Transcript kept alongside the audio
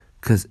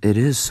Because it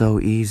is so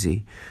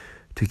easy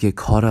to get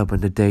caught up in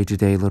the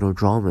day-to-day little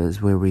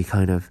dramas where we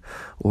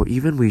or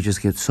even we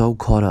just get so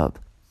caught up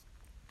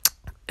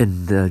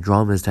in the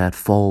dramas that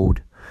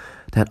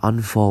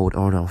unfold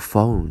on our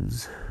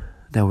phones,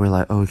 that we're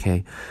like,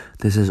 okay,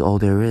 this is all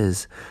there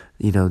is.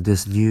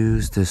 This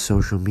news, this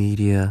social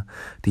media,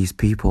 these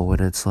people,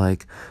 and it's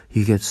like,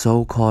 you get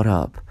so caught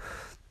up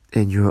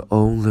in your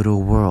own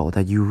little world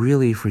that you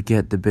really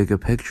forget the bigger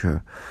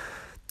picture.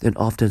 And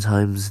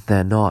oftentimes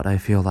than not, I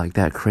feel like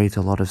that creates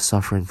a lot of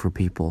suffering for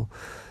people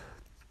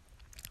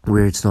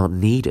where it's not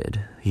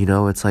needed.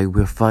 It's like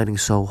we're fighting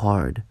so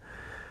hard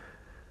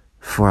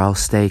for our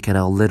stake in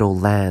our little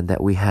land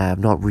that we have,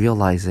 not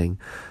realizing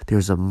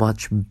there's a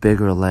much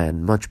bigger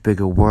land, much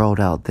bigger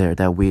world out there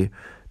that we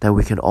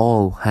can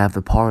all have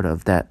a part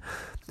of, that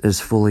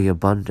is fully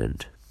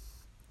abundant.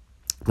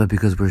 But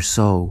because we're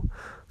so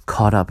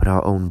caught up in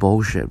our own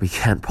bullshit, we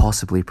can't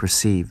possibly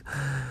perceive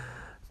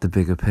the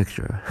bigger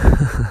picture.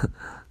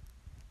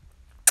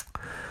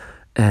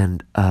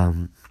 And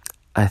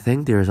I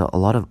think there's a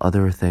lot of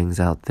other things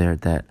out there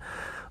that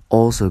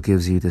also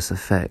gives you this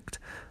effect.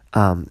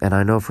 And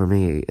I know for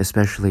me,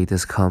 especially,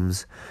 this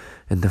comes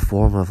in the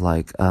form of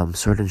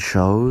certain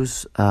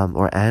shows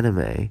or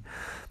anime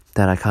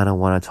that I kind of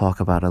want to talk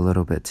about a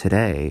little bit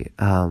today.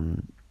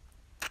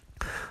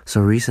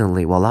 So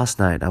recently, last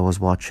night, I was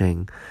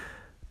watching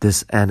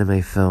this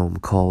anime film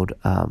called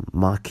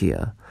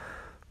Maquia,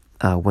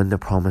 When the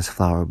Promised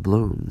Flower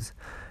Blooms.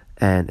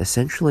 And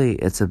essentially,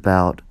 it's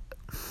about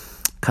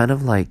kind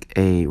of like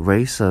a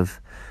race of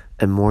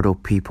immortal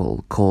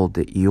people called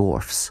the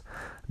Eorphs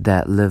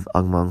that live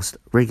amongst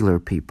regular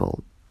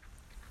people.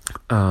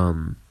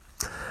 Of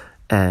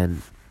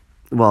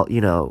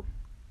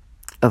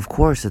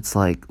course, it's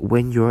like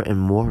when you're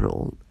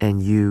immortal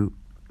and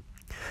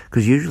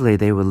because usually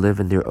they would live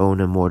in their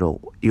own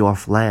immortal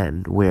Eorph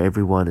land where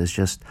everyone is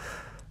just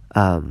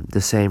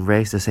the same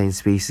race, the same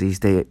species.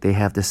 They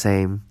have the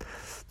same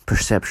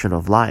perception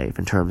of life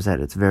in terms that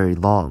it's very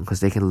long,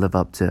 because they can live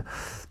up to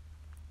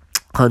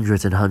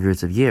hundreds and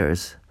hundreds of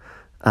years.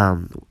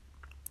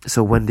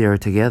 So when they're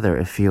together,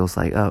 it feels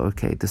like, oh,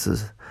 okay, this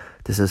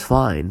is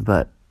fine.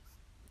 But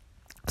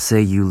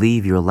say you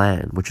leave your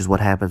land, which is what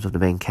happens with the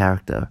main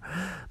character,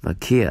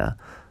 Maquia.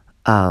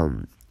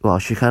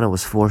 She kind of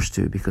was forced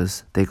to,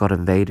 because they got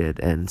invaded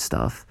and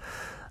stuff.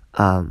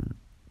 And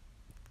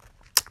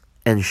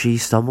she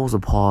stumbles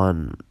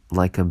upon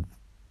a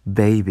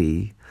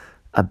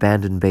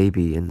abandoned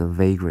baby in the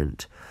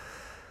vagrant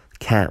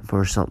camp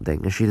or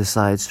something, and she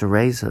decides to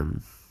raise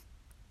him.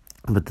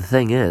 But the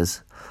thing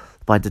is,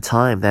 by the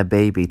time that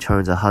baby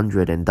turns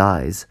 100 and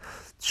dies,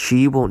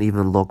 she won't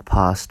even look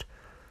past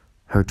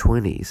her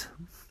 20s,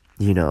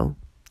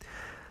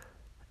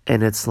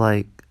 And it's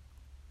like,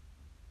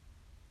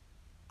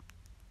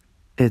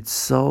 it's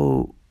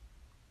so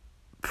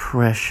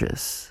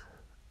precious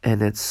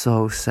and it's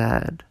so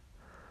sad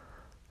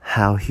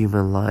how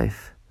human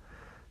life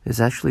is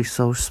actually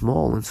so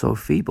small and so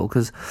feeble.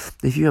 Because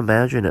if you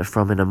imagine it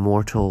from an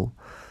immortal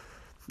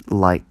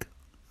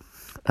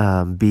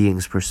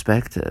being's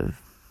perspective,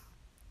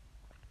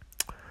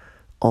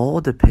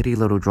 all the petty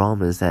little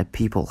dramas that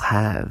people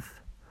have,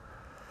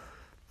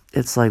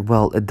 it's like,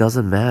 it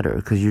doesn't matter,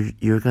 because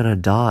you're gonna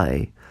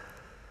die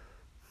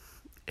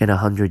in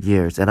 100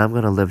 years and I'm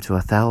gonna live to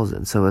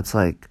 1,000. So it's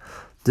like,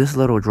 this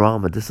little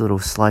drama, this little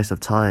slice of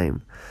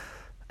time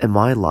in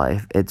my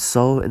life, it's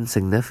so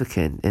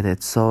insignificant and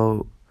it's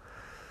so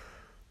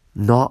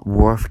not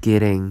worth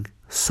getting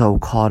so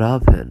caught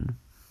up in,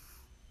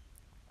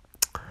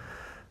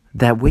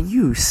 that when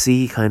you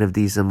see kind of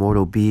these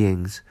immortal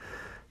beings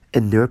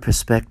in their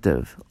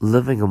perspective,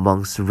 living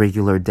amongst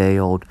regular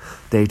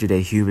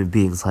day-to-day human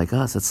beings like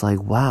us, it's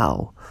like,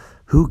 wow,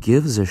 who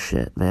gives a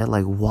shit, man?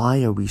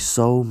 Why are we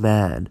so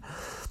mad?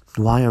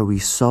 Why are we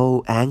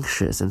so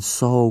anxious and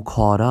so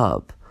caught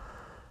up?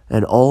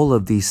 And all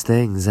of these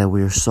things that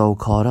we're so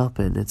caught up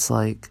in, it's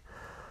like,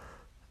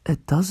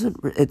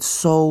 it's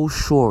so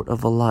short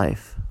of a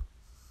life.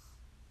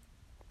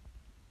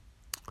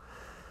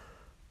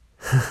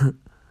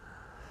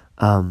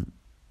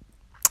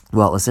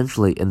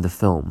 Essentially in the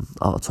film,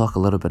 I'll talk a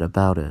little bit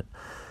about it.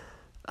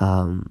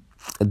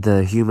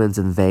 The humans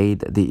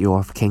invade the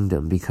Eorph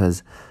kingdom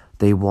because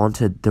they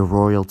wanted the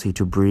royalty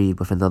to breed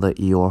with another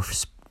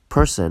Eorph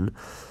person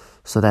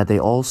so that they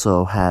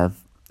also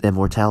have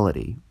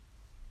immortality.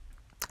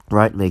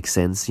 Right? Makes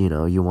sense.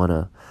 You want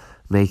to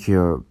make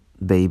your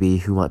baby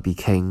who might be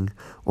king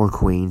or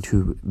queen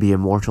to be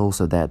immortal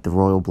so that the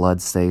royal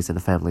blood stays in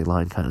the family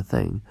line, kind of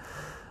thing.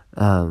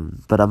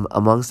 But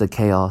amongst the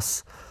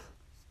chaos,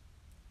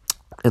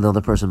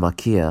 another person,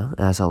 Maquia,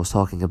 as I was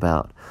talking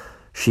about,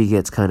 she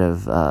gets kind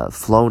of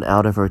flown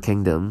out of her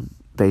kingdom,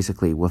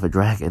 basically with a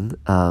dragon.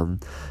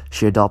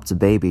 She adopts a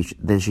baby,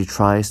 then she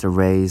tries to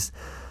raise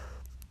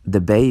the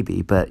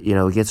baby, but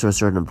it gets to a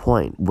certain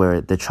point where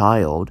the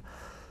child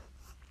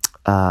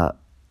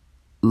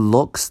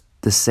looks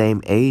the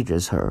same age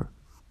as her,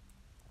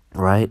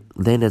 right?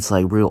 Then it's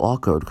real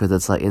awkward, because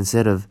it's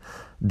instead of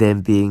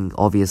them being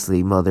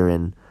obviously mother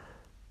and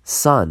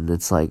son,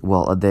 it's like,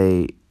 well, are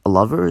they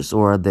lovers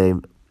or are they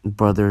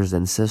brothers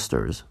and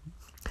sisters?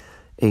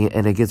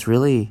 And it gets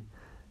really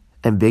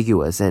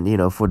ambiguous,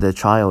 and for the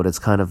child it's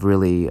kind of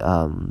really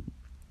kind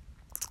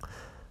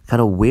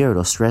of weird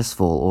or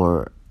stressful,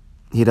 or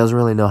he doesn't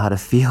really know how to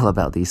feel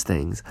about these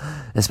things,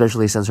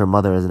 especially since her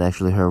mother isn't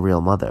actually her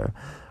real mother,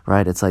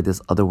 right? It's like this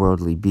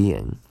otherworldly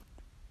being.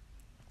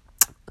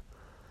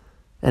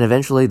 And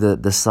eventually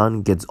the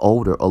son gets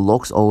older, or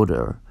looks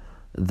older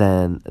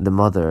than the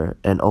mother,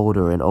 and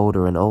older and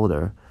older and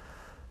older,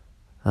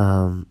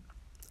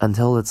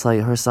 until it's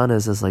like her son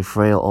is this like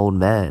frail old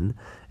man,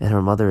 and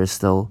her mother is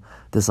still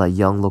this like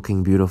young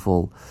looking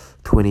beautiful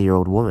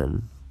 20-year-old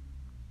woman.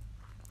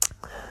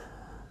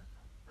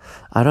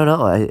 I don't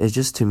know, it's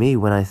just, to me,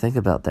 when I think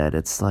about that,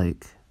 it's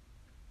like,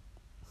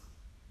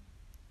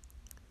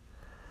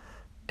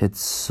 it's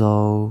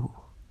so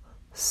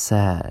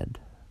sad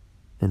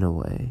in a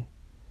way.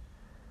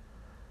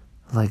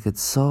 Like,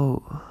 it's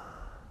so,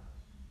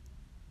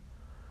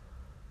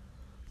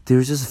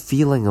 there's this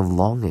feeling of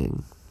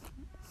longing,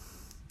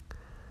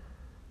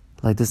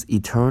 like this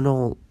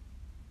eternal,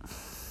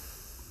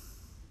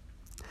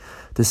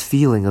 this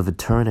feeling of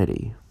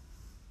eternity.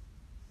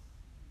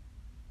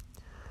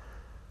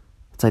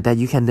 It's like that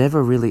you can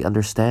never really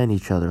understand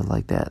each other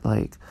like that.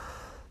 Like,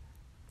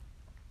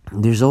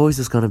 there's always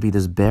just going to be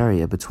this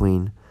barrier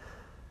between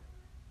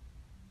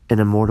an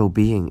immortal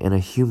being and a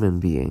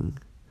human being.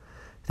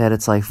 That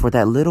it's like, for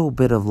that little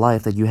bit of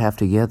life that you have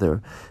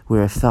together,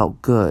 where it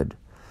felt good,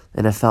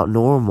 and it felt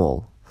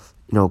normal,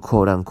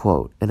 quote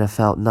unquote, and it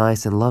felt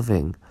nice and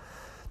loving,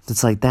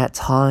 it's like that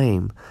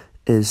time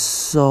is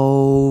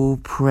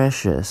so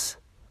precious.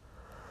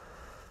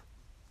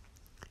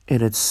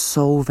 And it's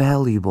so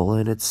valuable,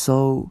 and it's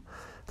so,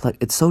 like,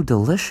 it's so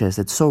delicious,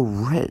 it's so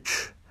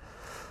rich,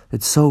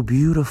 it's so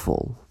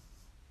beautiful.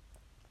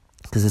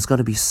 Because it's going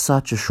to be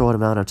such a short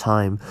amount of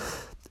time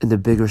in the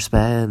bigger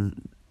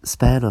span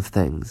of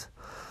things,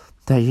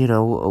 that,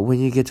 when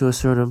you get to a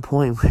certain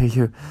point where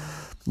you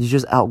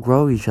just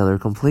outgrow each other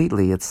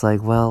completely, it's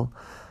like, well,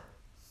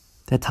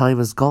 that time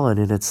is gone,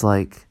 and it's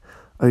like,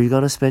 are you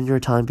going to spend your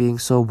time being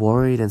so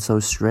worried and so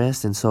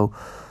stressed and so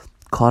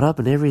caught up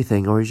in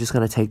everything, or are you just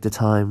going to take the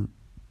time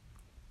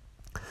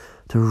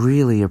to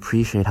really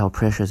appreciate how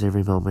precious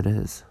every moment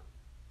is?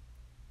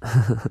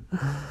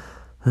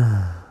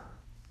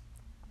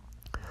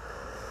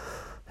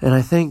 And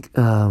I think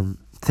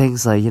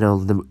things like,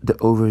 the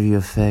overview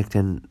effect,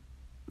 and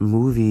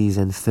movies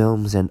and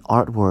films and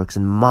artworks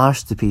and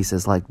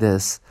masterpieces like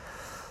this,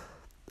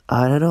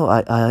 I don't know,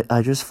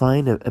 I just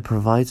find it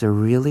provides a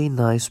really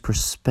nice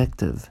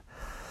perspective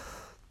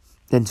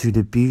into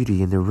the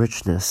beauty and the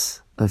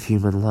richness of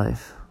human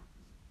life.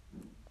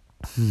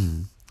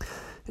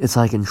 It's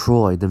like in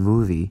Troy, the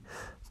movie,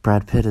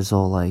 Brad Pitt is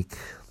all like,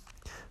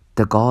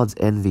 the gods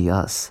envy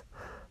us.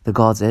 The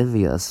gods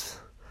envy us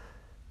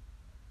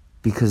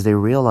because they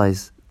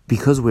realize,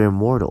 because we're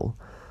immortal,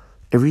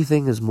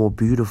 everything is more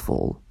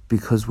beautiful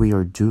because we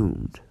are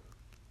doomed.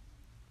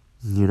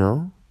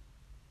 And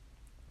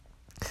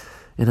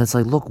it's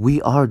like, look,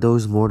 we are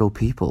those mortal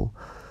people.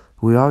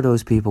 We are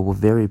those people with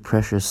very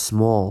precious,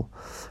 small,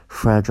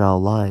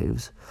 fragile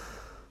lives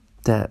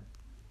that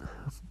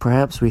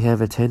perhaps we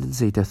have a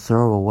tendency to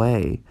throw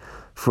away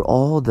for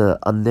all the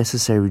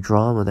unnecessary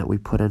drama that we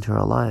put into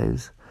our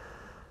lives,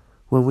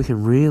 when we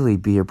can really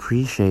be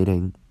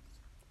appreciating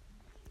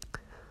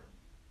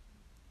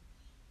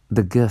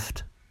the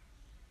gift,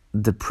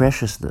 the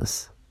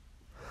preciousness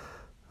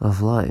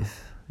of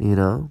life,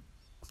 I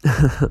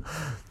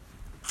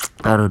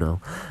don't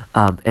know.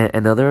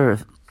 Another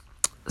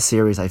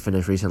series I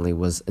finished recently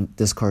was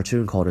this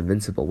cartoon called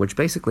Invincible, which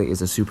basically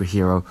is a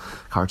superhero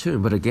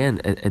cartoon, but again,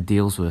 it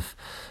deals with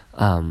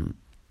kind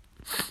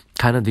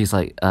of these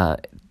like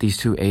these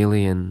two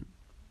alien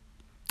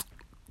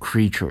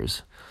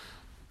creatures.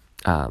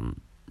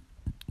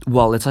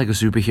 Well, it's like a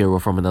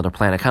superhero from another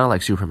planet, kind of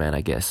like Superman,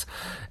 I guess.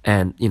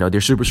 And they're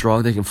super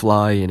strong, they can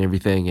fly and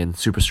everything, and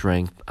super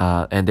strength.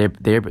 And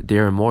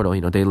they're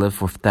immortal. They live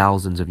for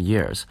thousands of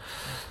years.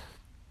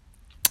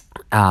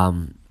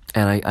 And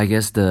I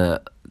guess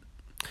the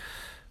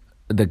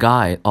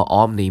guy,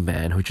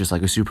 Omni-Man, which is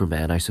like a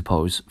Superman, I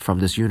suppose, from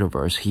this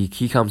universe,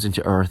 he comes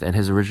into Earth, and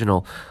his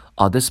original,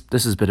 this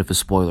is a bit of a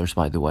spoilers,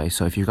 by the way,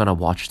 so if you're gonna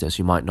watch this,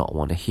 you might not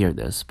want to hear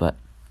this, but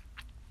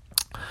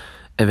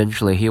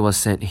eventually he was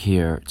sent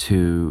here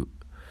to,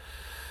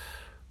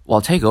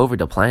 well, take over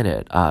the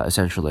planet,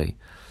 essentially.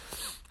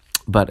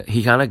 But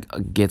he kind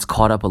of gets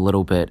caught up a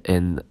little bit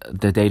in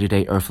the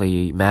day-to-day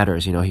earthly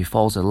matters. He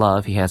falls in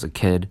love, he has a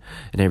kid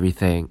and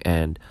everything,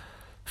 and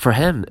for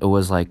him, it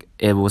was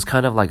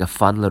kind of like a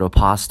fun little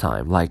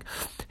pastime. Like,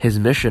 his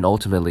mission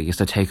ultimately is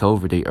to take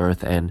over the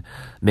Earth and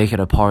make it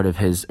a part of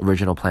his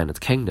original planet's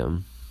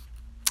kingdom.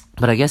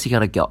 But I guess he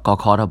kind of got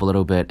caught up a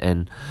little bit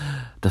in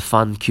the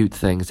fun, cute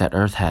things that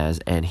Earth has,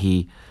 and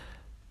he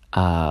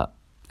has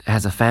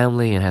a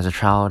family and has a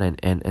child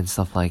and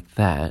stuff like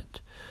that.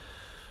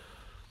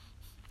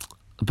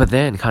 But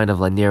then, kind of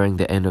like nearing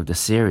the end of the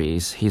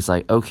series, he's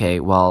like, okay,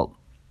 well,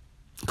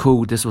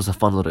 cool, this was a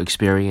fun little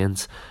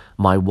experience.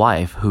 My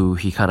wife, who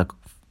he kind of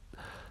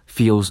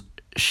feels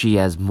she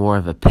as more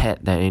of a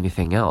pet than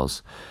anything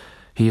else,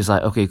 he's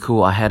like, okay,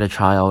 cool, I had a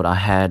child, I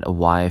had a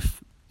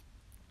wife,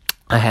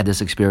 I had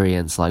this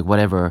experience, like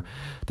whatever,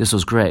 this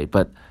was great,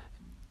 but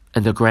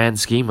in the grand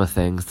scheme of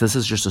things, this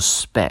is just a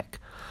speck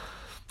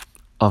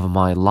of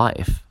my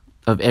life,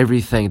 of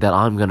everything that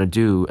I'm gonna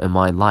do in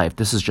my life.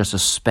 This is just a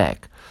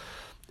speck.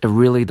 It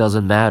really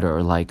doesn't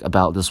matter, like,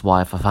 about this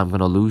wife, if I'm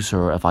gonna lose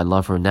her, if I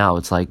love her now.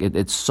 It's like,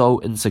 it's so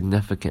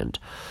insignificant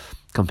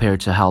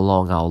compared to how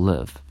long I'll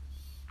live.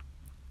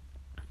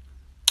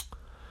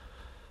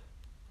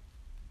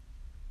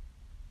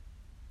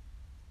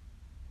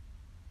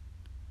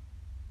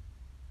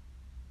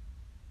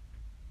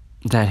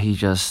 That he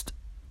just,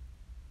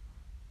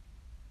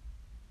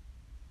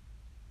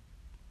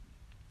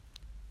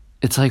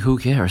 it's like, who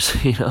cares,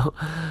 you know?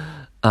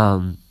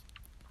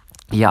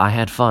 Yeah, I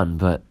had fun,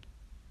 but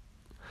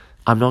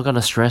I'm not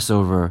gonna stress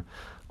over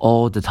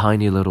all the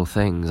tiny little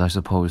things, I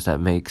suppose, that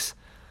makes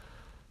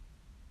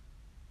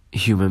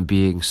human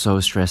beings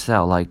so stressed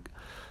out. Like,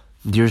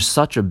 there's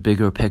such a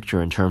bigger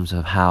picture in terms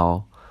of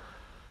how,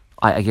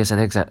 I guess in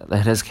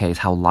his case,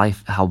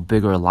 how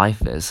bigger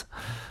life is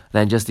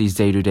than just these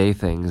day-to-day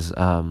things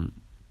that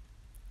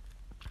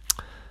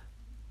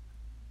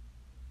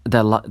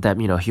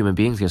you know, human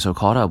beings get so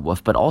caught up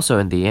with. But also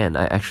in the end,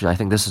 I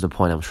think this is the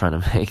point I'm trying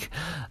to make.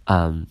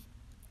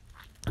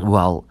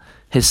 Well,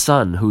 his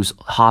son, who's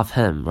half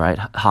him, right,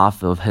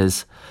 half of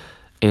his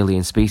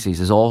alien species,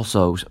 is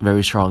also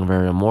very strong,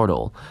 very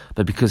immortal.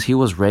 But because he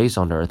was raised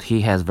on Earth,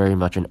 he has very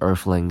much an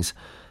Earthling's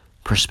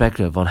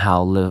perspective on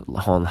how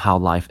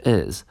life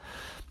is,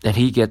 and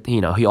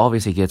he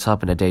obviously gets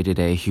up in the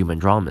day-to-day human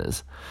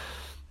dramas,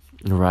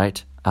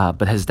 right?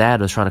 But his dad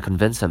was trying to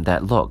convince him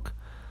that, look,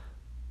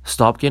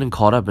 stop getting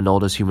caught up in all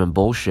this human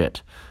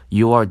bullshit.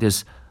 You are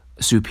this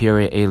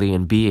superior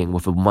alien being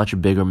with a much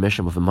bigger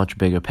mission, with a much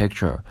bigger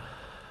picture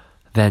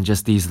than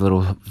just these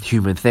little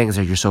human things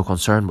that you're so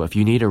concerned with.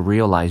 You need to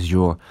realize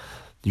your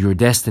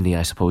destiny,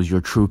 I suppose,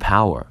 your true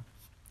power.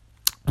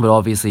 But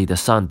obviously the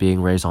son,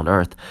 being raised on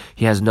Earth,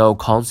 he has no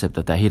concept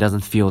of that. He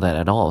doesn't feel that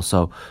at all.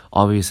 So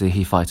obviously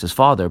he fights his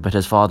father, but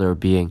his father,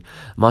 being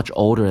much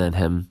older than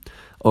him,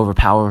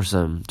 overpowers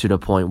him to the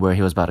point where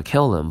he was about to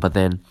kill him. But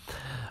then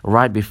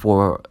right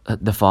before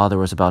the father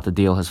was about to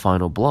deal his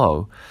final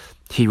blow,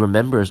 he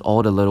remembers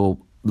all the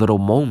little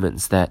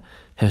moments that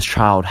he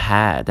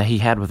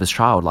had with his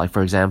child. Like,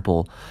 for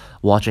example,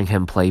 watching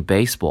him play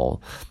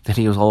baseball. And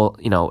he was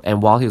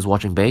and while he was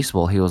watching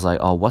baseball, he was like,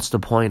 oh, what's the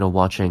point of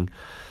watching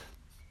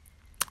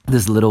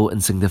this little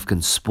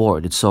insignificant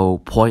sport? It's so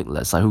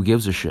pointless. Like, who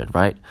gives a shit,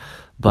 right?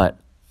 But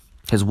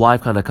his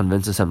wife kind of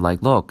convinces him,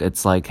 like, look,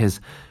 it's like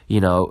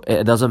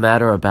it doesn't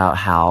matter about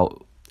how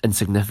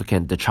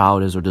insignificant the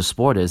child is or the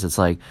sport is. It's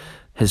like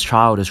his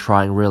child is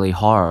trying really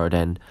hard,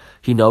 and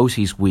he knows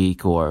he's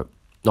weak, or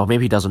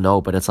maybe he doesn't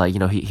know, but it's like,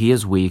 he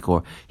is weak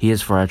or he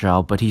is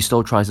fragile, but he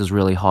still tries his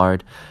really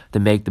hard to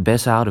make the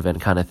best out of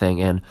it, kind of thing.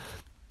 And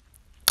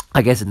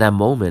I guess in that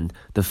moment,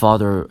 the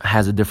father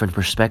has a different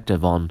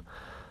perspective on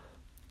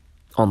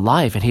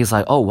life, and he's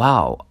like, oh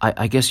wow,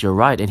 I guess you're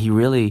right. And he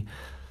really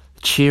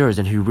cheers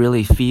and he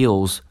really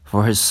feels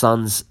for his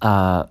son's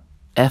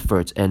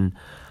efforts and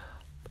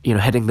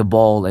hitting the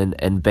ball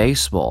in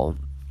baseball,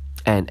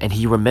 and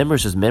he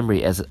remembers his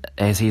memory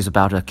as he's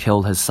about to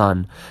kill his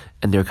son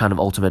in their kind of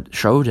ultimate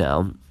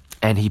showdown,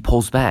 and he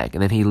pulls back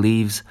and then he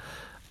leaves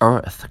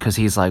Earth because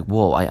he's like,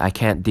 whoa, I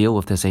can't deal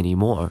with this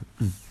anymore.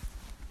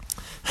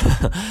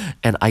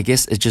 And I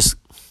guess it just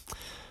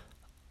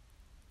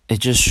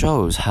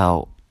shows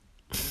how,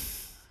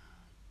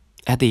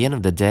 at the end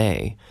of the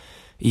day,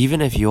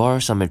 even if you are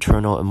some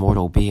eternal,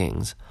 immortal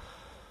beings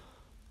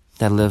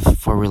that live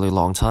for a really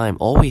long time,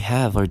 all we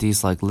have are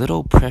these like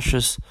little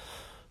precious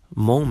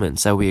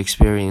moments that we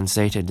experience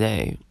day to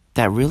day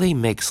that really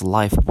makes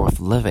life worth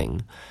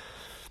living.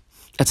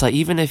 It's like,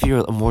 even if you're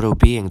an immortal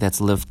being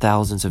that's lived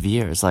thousands of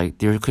years, like,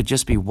 there could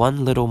just be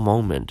one little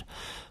moment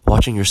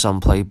watching your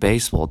son play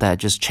baseball that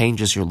just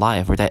changes your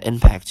life, or that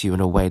impacts you in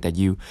a way that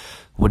you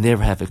would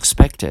never have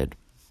expected.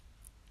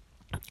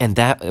 And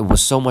that it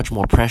was so much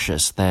more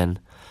precious than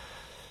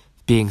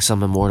being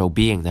some immortal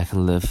being that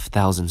can live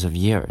thousands of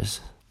years.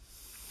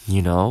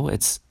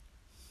 It's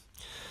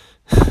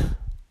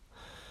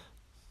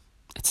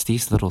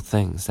these little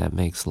things that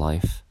makes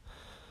life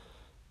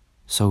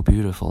so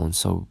beautiful and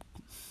so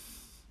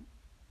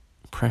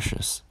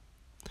precious,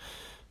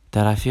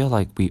 that I feel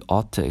like we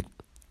ought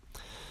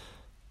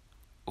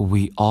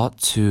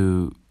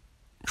to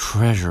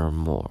treasure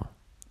more.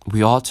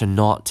 We ought to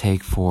not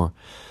take for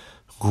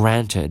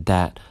granted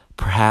that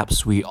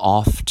perhaps we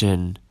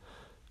often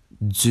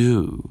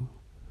do,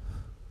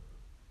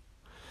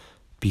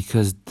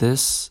 because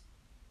this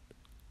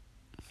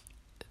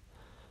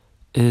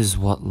is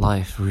what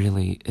life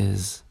really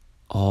is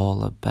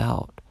all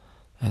about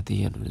at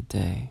the end of the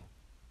day.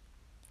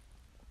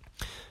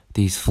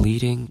 These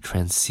fleeting,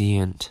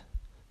 transient,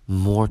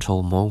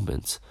 mortal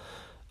moments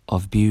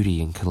of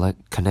beauty and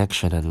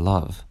connection and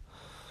love.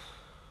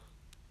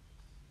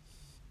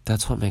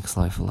 That's what makes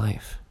life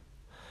life.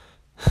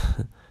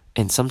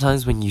 And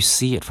sometimes when you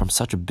see it from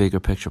such a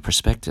bigger picture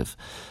perspective,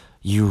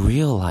 you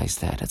realize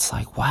that it's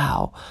like,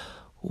 wow,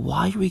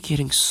 why are we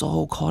getting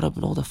so caught up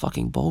in all the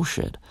fucking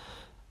bullshit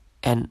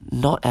and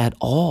not at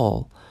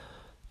all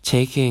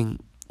taking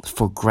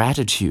for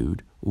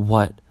gratitude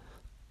what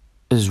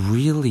is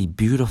really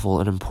beautiful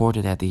and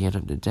important at the end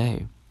of the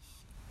day.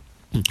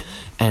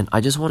 And I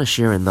just want to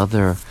share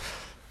another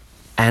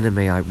anime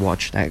I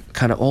watched that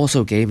kind of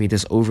also gave me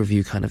this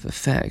overview kind of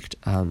effect.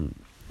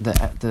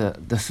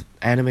 The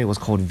anime was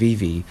called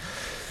Vivy,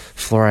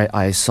 Fluorite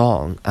Eye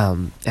Song.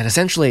 And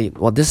essentially,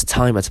 well, this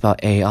time it's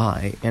about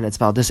AI, and it's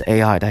about this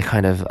AI that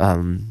kind of,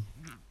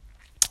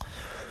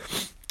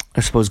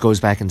 I suppose, goes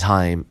back in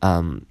time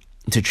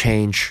to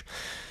change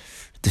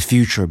the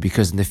future,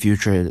 because in the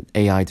future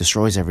AI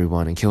destroys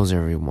everyone and kills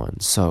everyone.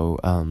 So,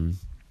 well,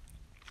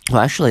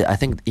 actually, I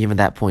think even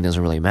that point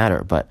doesn't really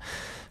matter, but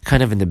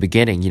kind of in the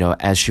beginning,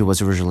 as she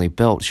was originally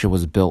built, she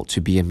was built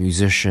to be a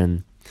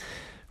musician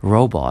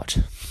robot,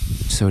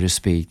 so to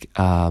speak.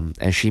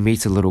 And she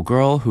meets a little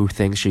girl who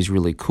thinks she's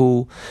really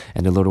cool,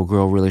 and the little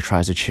girl really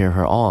tries to cheer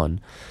her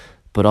on.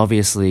 But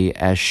obviously,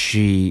 as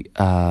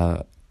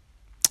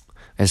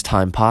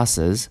time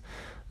passes,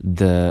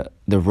 the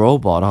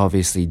robot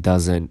obviously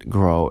doesn't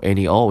grow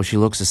any old. She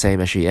looks the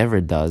same as she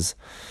ever does.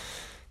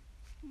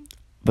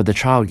 But the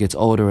child gets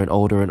older and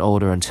older and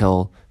older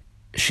until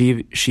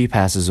she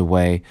passes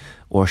away,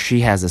 or she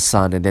has a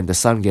son, and then the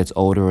son gets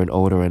older and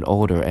older and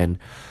older, and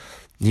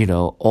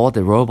all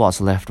the robot's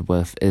left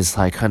with is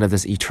like kind of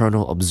this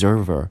eternal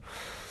observer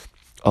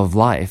of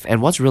life.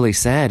 And what's really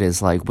sad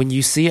is, like, when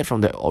you see it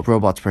from the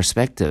robot's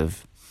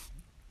perspective,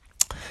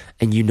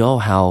 and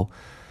how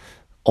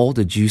all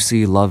the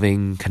juicy,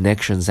 loving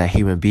connections that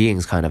human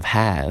beings kind of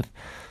have,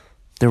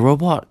 the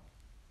robot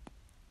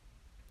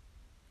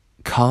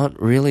can't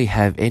really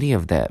have any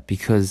of that,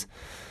 because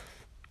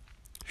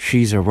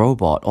she's a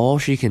robot. All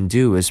she can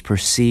do is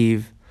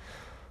perceive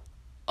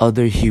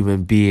other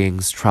human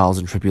beings' trials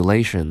and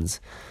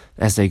tribulations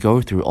as they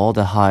go through all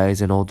the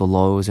highs and all the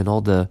lows and all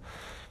the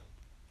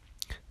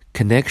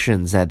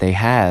connections that they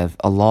have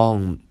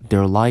along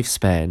their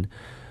lifespan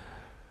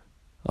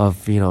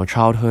of,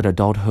 childhood,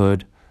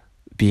 adulthood,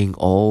 being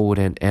old,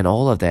 and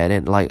all of that.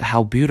 And like,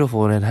 how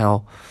beautiful and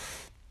how,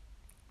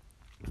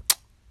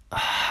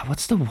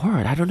 what's the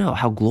word? I don't know.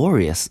 How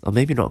glorious, or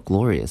maybe not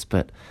glorious,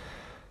 but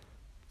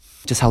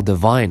just how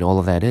divine all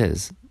of that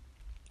is.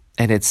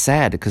 And it's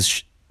sad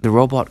because the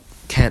robot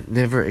can't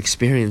never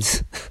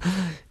experience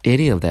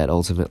any of that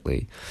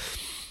ultimately.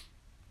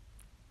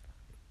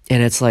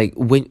 And it's like,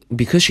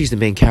 because she's the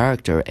main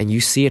character and you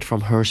see it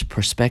from her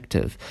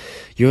perspective,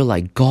 you're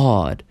like,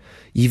 God,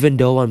 even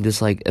though I'm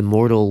this like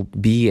immortal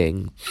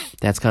being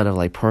that's kind of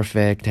like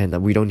perfect,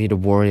 and we don't need to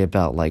worry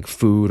about like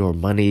food or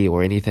money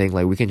or anything,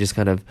 like we can just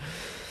kind of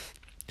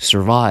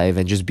survive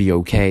and just be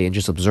okay and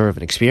just observe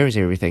and experience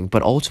everything.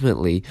 But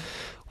ultimately,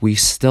 we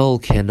still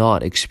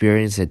cannot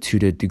experience it to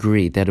the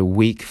degree that a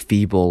weak,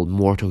 feeble,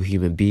 mortal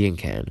human being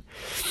can.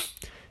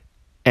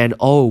 And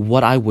oh,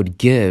 what I would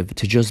give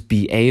to just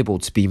be able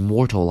to be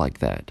mortal like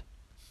that.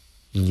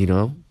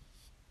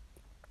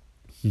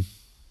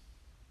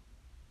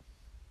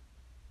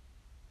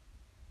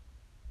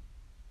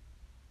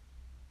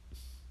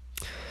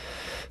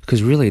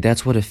 Because really,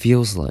 that's what it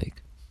feels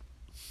like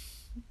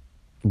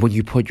when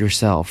you put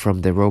yourself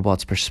from the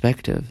robot's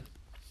perspective.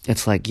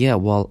 It's like, yeah,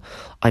 well,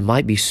 I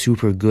might be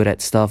super good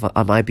at stuff.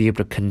 I might be able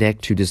to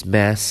connect to this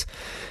mass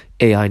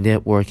AI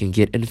network and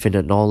get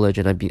infinite knowledge,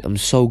 and I'm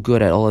so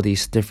good at all of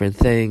these different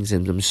things,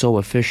 and I'm so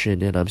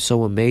efficient, and I'm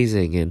so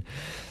amazing, and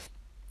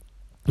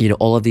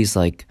all of these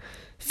like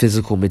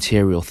physical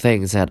material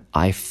things that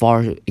I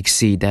far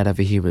exceed that of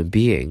a human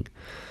being.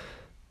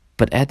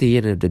 But at the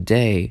end of the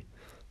day,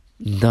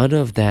 none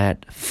of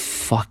that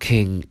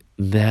fucking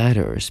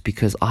matters,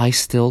 because I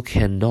still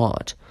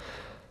cannot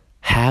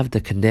have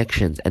the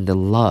connections and the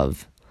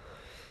love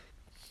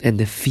and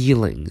the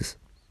feelings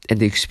and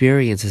the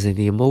experiences and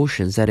the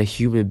emotions that a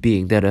human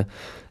being, that a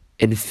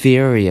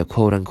inferior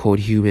quote-unquote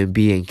human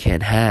being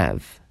can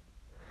have.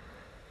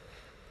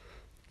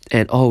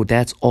 And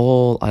that's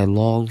all I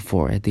long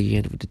for at the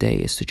end of the day,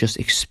 is to just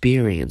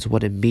experience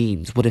what it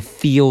means, what it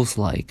feels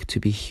like to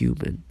be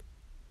human.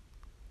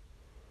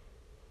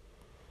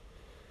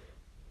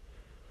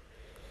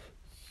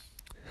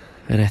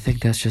 And I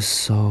think that's just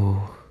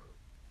so,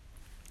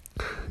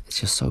 it's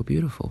just so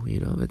beautiful,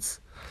 it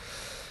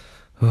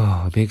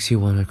makes you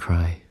want to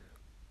cry.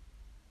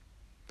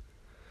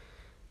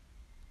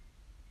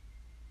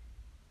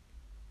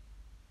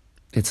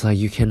 It's like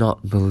you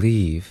cannot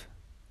believe,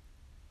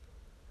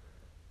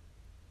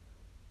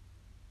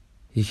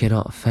 you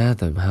cannot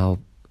fathom how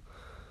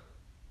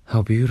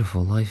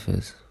beautiful life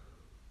is.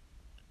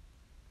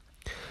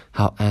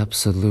 How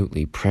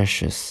absolutely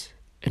precious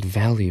and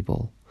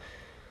valuable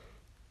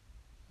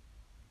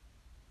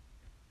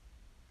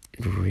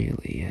it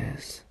really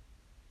is.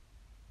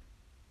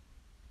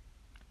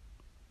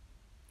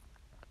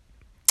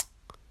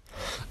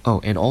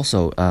 Oh, and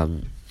also,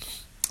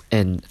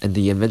 in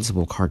the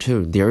Invincible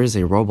cartoon, there is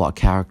a robot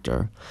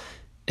character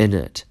in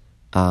it,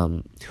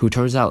 who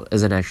turns out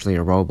isn't actually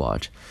a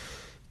robot,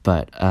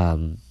 but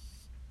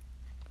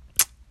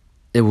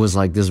it was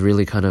like this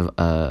really kind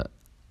of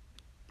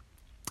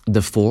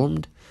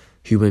deformed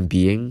human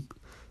being,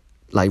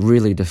 like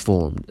really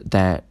deformed,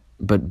 that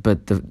but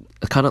the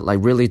kind of like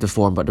really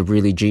deformed but a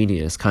really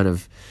genius kind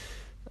of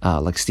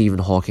like Stephen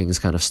Hawking's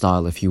kind of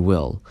style, if you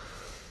will,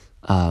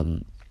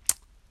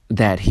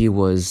 that he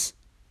was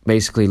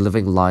basically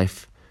living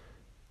life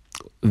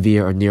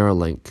via a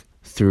Neuralink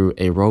through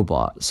a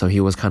robot. So he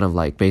was kind of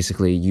like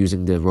basically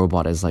using the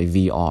robot as like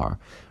VR,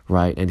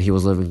 right? And he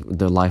was living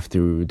the life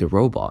through the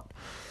robot.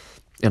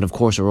 And of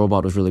course, the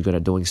robot was really good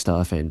at doing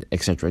stuff and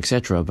et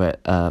cetera, but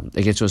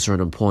it gets to a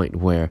certain point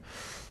where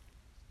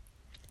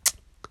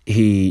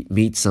he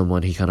meets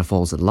someone, he kind of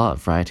falls in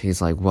love, right?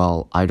 He's like,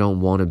 well, I don't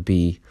want to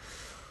be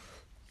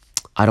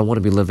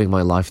living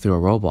my life through a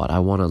robot. I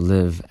want to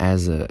live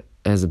as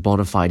a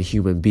bona fide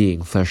human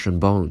being, flesh and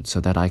bone, so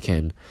that I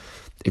can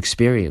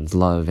experience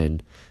love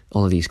and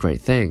all of these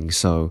great things.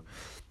 So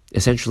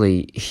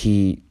essentially,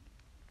 he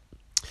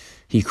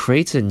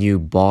creates a new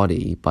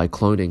body by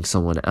cloning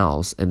someone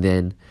else, and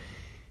then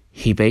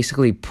he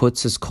basically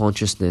puts his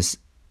consciousness,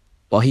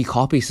 he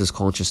copies his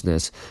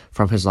consciousness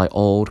from his like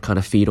old kind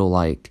of fetal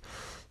like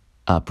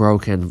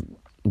broken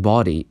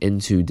body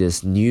into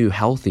this new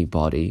healthy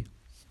body,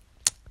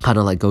 kind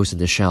of like Ghost in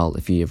the Shell,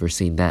 if you ever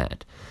seen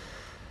that,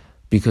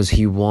 because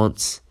he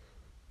wants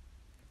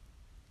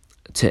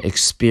to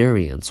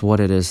experience what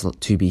it is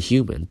to be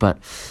human. But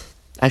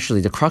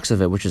actually, the crux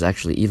of it, which is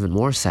actually even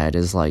more sad,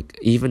 is like,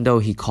 even though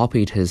he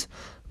copied his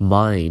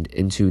mind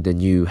into the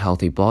new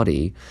healthy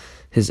body,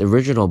 his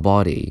original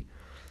body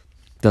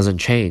doesn't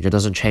change. It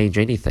doesn't change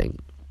anything.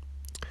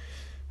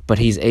 But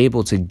he's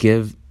able to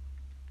give,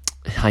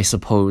 I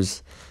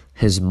suppose,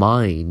 his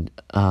mind,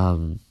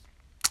 or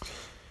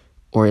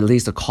at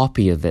least a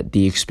copy of it,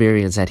 the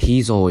experience that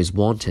he's always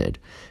wanted.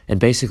 And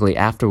basically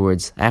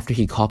afterwards, after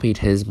he copied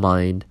his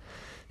mind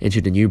into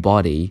the new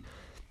body,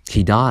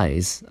 he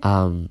dies,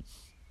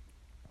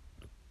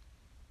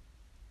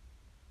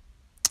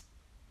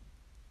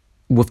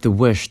 with the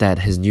wish that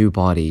his new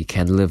body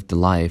can live the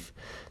life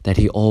that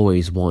he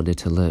always wanted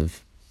to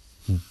live.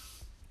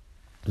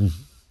 And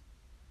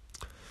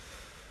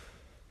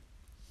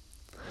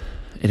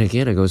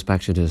again, it goes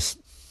back to this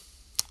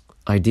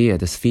idea,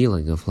 this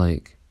feeling of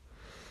like,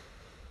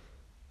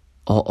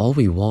 all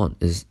we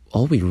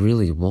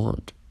really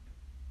want,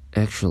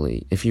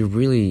 actually, if you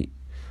really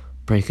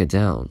break it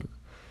down,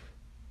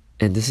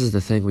 and this is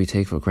the thing we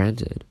take for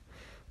granted,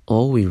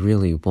 all we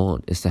really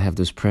want is to have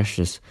this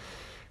precious,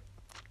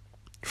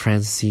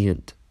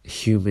 transient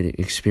human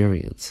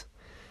experience,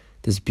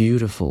 this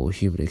beautiful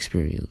human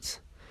experience.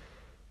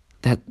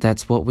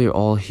 That's what we're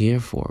all here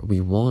for.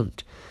 We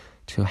want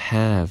to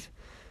have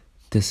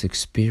this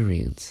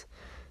experience,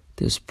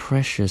 this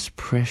precious,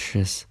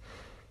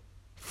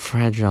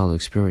 fragile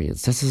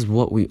experience. This is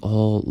what we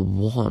all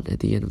want at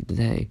the end of the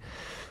day.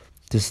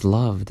 This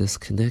love, this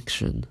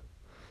connection,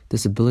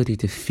 this ability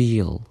to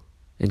feel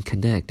and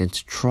connect and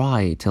to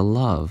try to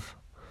love.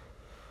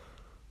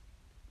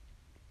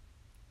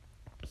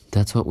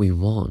 That's what we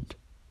want.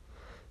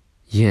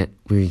 Yet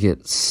we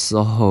get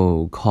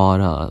so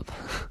caught up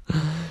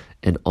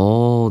in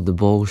all the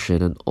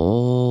bullshit and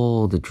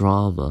all the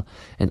drama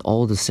and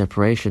all the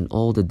separation,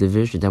 all the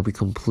division, that we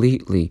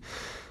completely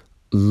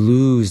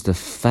lose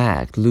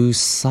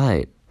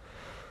sight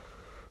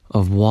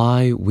of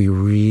why we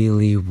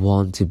really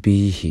want to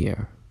be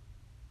here,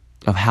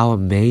 of how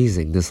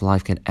amazing this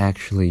life can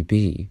actually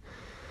be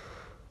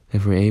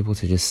if we're able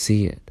to just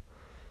see it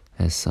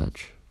as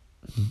such.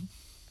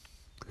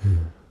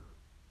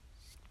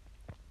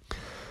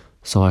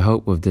 So I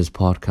hope with this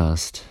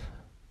podcast,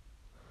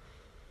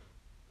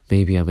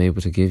 maybe I'm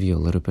able to give you a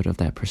little bit of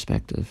that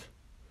perspective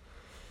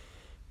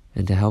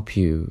and to help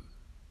you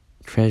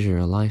treasure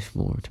your life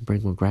more, to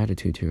bring more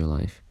gratitude to your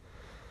life.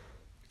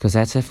 Because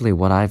that's definitely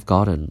what I've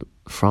gotten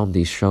from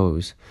these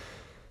shows,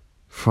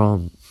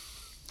 from,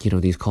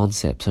 these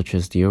concepts such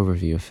as the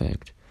overview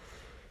effect.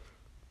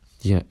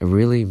 Yeah, it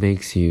really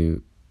makes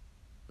you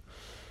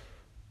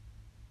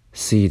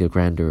see the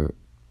grander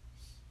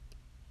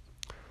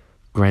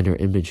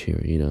image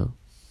here,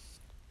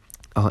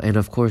 Oh, and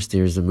of course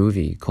there's a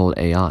movie called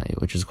AI,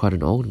 which is quite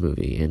an old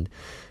movie, and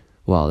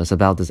it's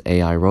about this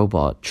AI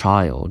robot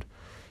child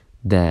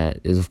that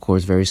is of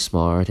course very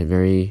smart and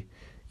very,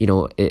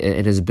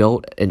 it is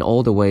built in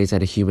all the ways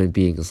that a human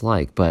being is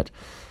like, but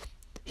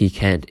he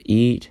can't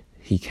eat,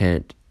 he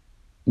can't,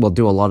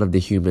 do a lot of the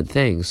human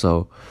things,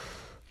 so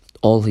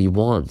all he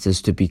wants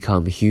is to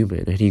become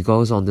human, and he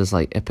goes on this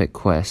like epic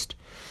quest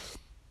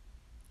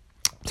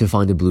to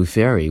find the blue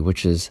fairy,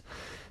 which is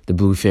the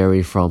blue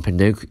fairy from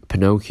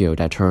Pinocchio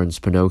that turns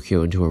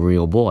Pinocchio into a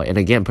real boy. And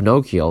again,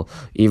 Pinocchio,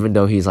 even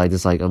though he's like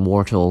this like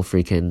immortal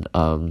freaking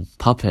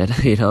puppet,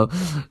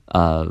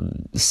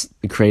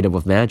 created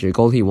with magic,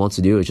 all he wants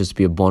to do is just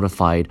be a bona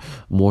fide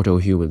mortal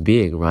human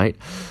being, right?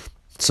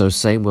 So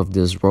same with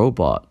this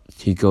robot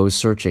he goes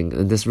searching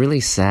in this really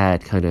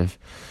sad kind of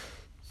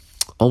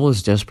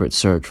almost desperate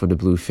search for the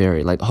blue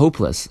fairy, like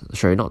hopeless,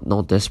 sorry,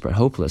 not desperate,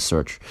 hopeless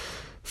search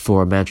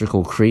for a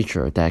magical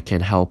creature that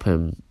can help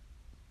him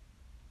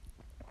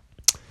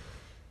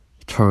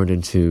turn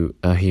into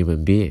a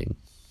human being,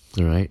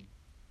 all right?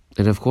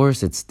 And of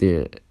course, it's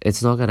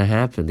not gonna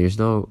happen.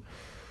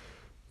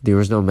 There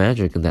was no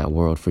magic in that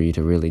world for you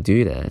to really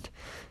do that.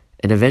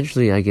 And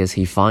eventually, I guess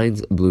he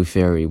finds a blue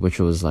fairy, which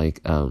was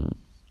like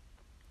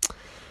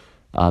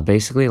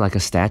basically like a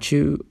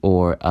statue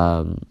or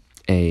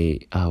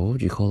what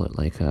would you call it?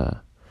 Like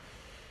a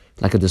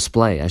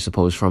display, I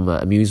suppose, from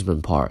an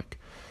amusement park.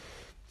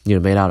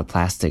 Made out of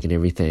plastic and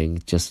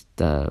everything, just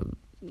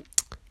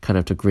kind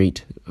of to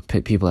greet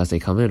people as they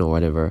come in or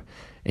whatever.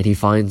 And he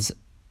finds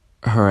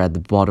her at the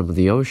bottom of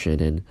the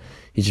ocean, and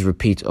he just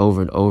repeats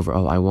over and over,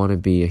 "Oh, I want to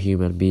be a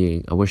human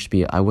being. I wish to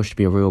be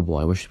a real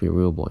boy. I wish to be a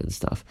real boy," and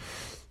stuff.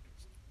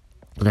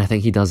 And I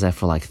think he does that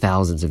for like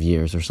thousands of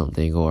years or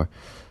something, or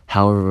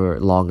however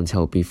long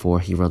until before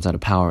he runs out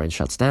of power and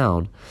shuts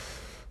down.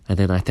 And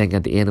then I think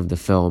at the end of the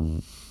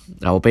film,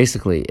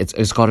 basically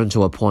it's gotten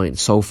to a point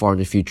so far in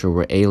the future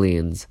where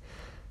aliens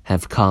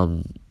have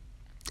come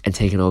and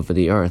taken over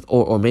the earth,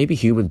 or maybe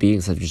human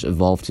beings have just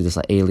evolved to this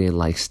like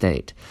alien-like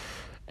state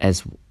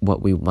as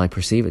what we might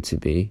perceive it to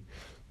be.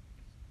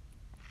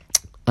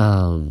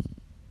 I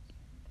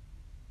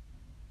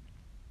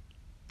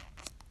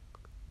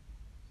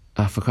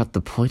forgot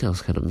the point I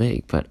was going to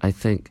make, but I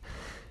think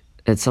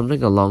it's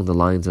something along the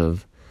lines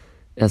of,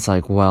 it's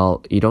like,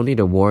 well, you don't need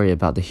to worry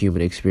about the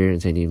human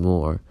experience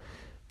anymore.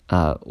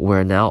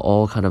 We're now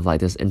all kind of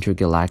like this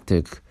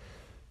intergalactic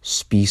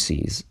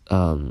species,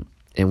 and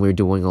we're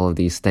doing all of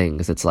these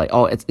things. It's like,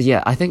 I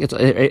think it's,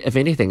 if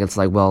anything, it's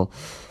like, well,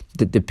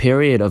 the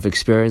period of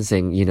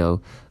experiencing,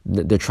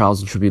 the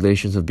trials and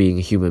tribulations of being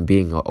a human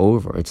being are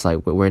over. It's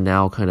like we're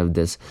now kind of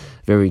this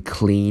very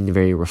clean,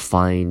 very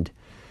refined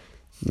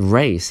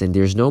race, and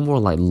there's no more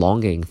like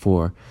longing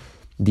for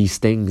these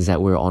things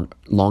that we're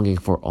longing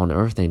for on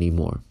Earth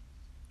anymore.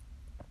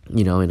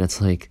 And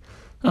it's like,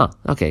 oh,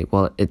 okay,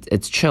 well,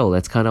 it's chill.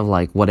 It's kind of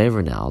like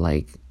whatever now.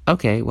 Like,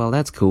 okay, well,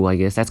 that's cool, I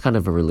guess. That's kind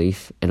of a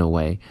relief in a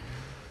way.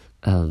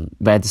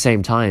 But at the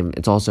same time,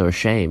 it's also a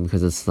shame,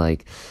 because it's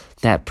like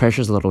that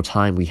precious little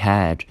time we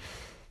had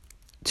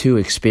to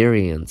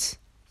experience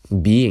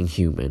being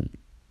human,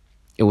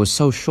 it was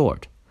so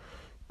short.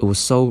 It was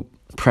so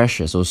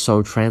precious. It was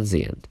so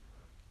transient.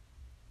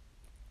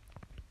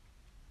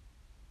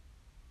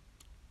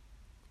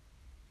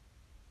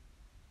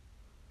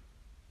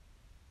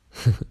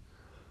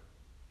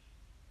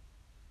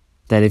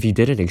 That if you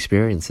didn't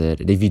experience it,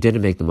 and if you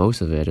didn't make the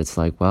most of it, it's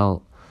like,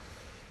 well,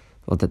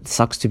 that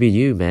sucks to be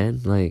you,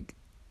 man. Like,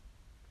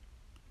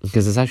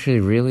 because it's actually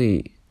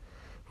really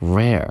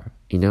rare,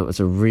 it's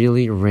a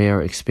really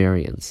rare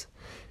experience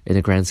in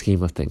the grand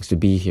scheme of things to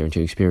be here and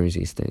to experience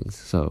these things.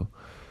 So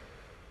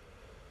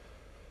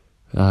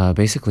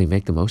basically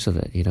make the most of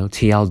it.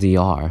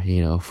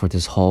 TLDR, for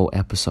this whole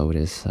episode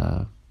is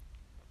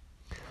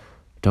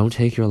don't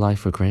take your life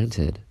for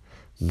granted.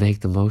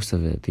 Make the most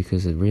of it,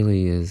 because it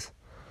really is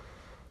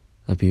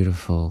a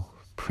beautiful,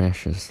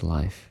 precious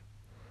life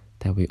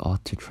that we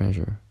ought to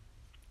treasure.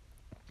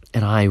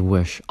 And I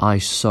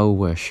so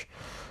wish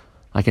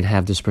I can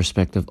have this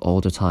perspective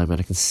all the time, and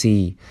I can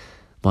see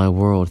my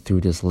world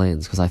through this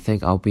lens, because I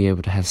think I'll be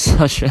able to have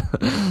such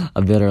a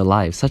better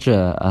life, such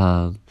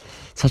a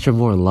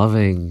more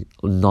loving,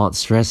 not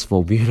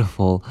stressful,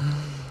 beautiful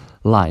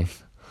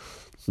life.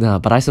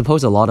 But I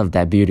suppose a lot of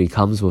that beauty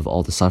comes with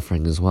all the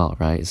suffering as well,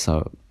 right?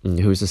 So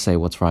who's to say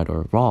what's right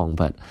or wrong?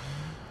 But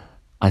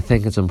I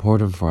think it's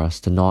important for us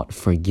to not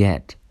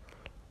forget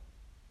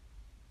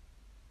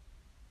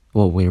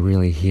what we're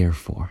really here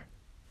for.